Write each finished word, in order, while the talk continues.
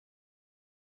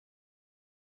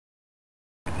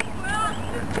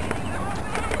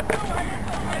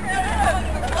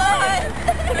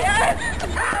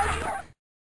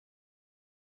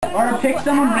pick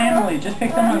someone randomly. Just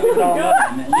pick someone who's all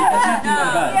about it. It doesn't have to be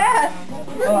about it. Yes.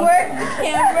 Work the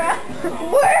camera.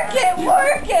 Work it.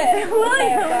 Work it.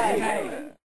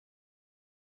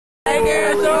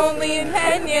 Tigers only in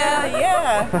Kenya.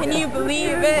 Yeah. Can you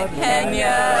believe it,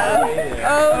 Kenya?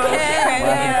 Oh,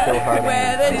 Kenya,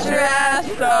 where the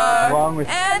giraffes are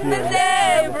and the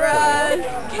zebras.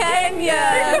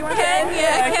 Kenya,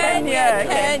 Kenya, Kenya,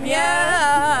 Kenya.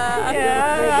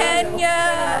 Kenya,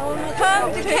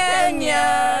 come to Kenya.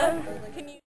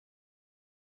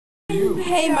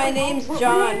 Hey, my name's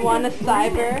John. Want a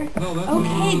cyber?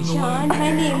 Okay, John.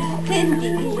 My name's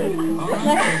Cindy.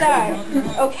 Let's start.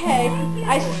 Okay,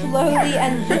 I slowly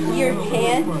unzip your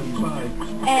pants,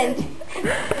 and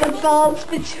the bulge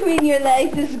between your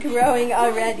legs is growing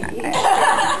already.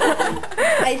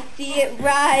 I see it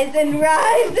rise and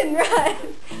rise and rise.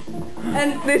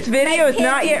 And this video is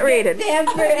not yet rated.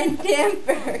 Damper and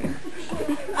damper.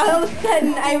 All of a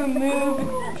sudden, I remove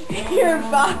your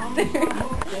boxer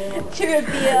to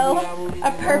reveal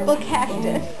a purple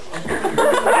cactus. I'm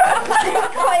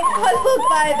quite puzzled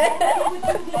by this.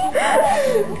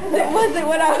 It wasn't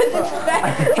what I was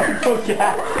expecting.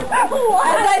 As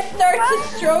I start to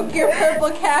stroke your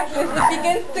purple cactus, it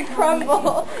begins to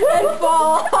crumble and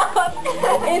fall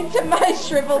off into my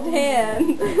shriveled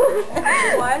hand.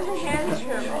 Why is your hand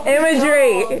shriveled?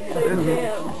 Imagery.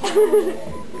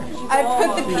 I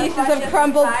put the pieces of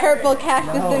crumbled purple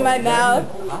cactus in my mouth,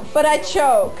 but I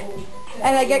choke,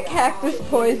 and I get cactus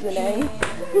poisoning.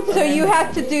 So you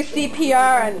have to do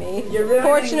CPR on me.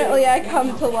 Fortunately, I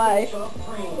come to life,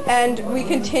 and we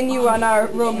continue on our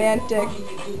romantic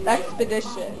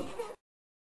expedition.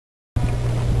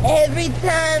 Every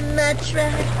time I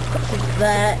try to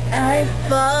fly, I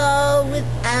fall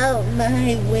without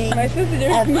my wings. I feel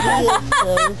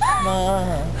so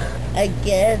small. I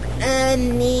guess I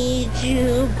need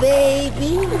you,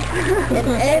 baby. And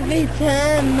every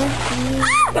time I see you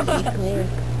clear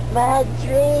my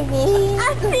dreams,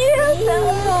 I feel so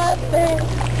happy.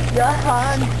 You're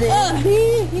haunting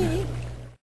me.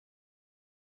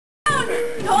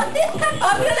 Don't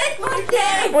discombobulate my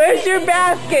day. Where's your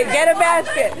basket? Get a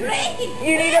basket.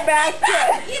 You need a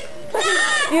basket.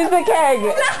 Use the keg.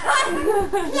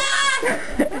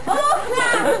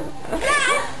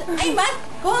 I must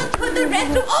go to the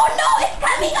restroom. Oh no, it's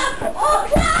coming up. Oh,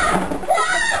 class!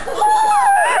 Class! Oh,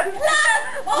 class!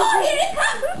 Oh, here it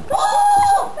comes.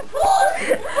 Oh, push!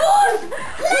 Push!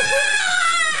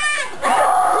 Class!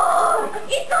 Oh,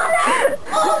 it's all right.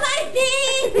 Oh, my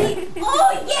baby.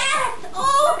 Oh, yes.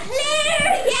 Oh, clear.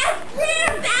 Yes, clear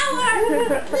power.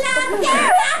 Class, yes,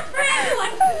 class for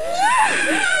everyone.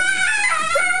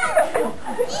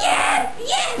 Yes,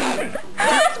 yes.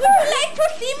 Class, would you like to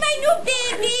see my new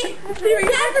baby?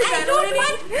 Class, I don't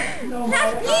want...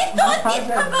 Class, please don't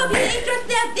discombobulate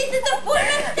yourself. This is a full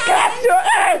style. Class to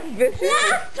earth!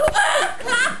 Class to earth.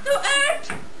 Class to earth.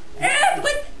 Earth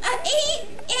with an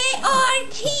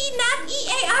E-A-R-T, not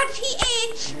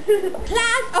E-A-R-T-H.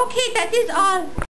 Class, okay, that is all.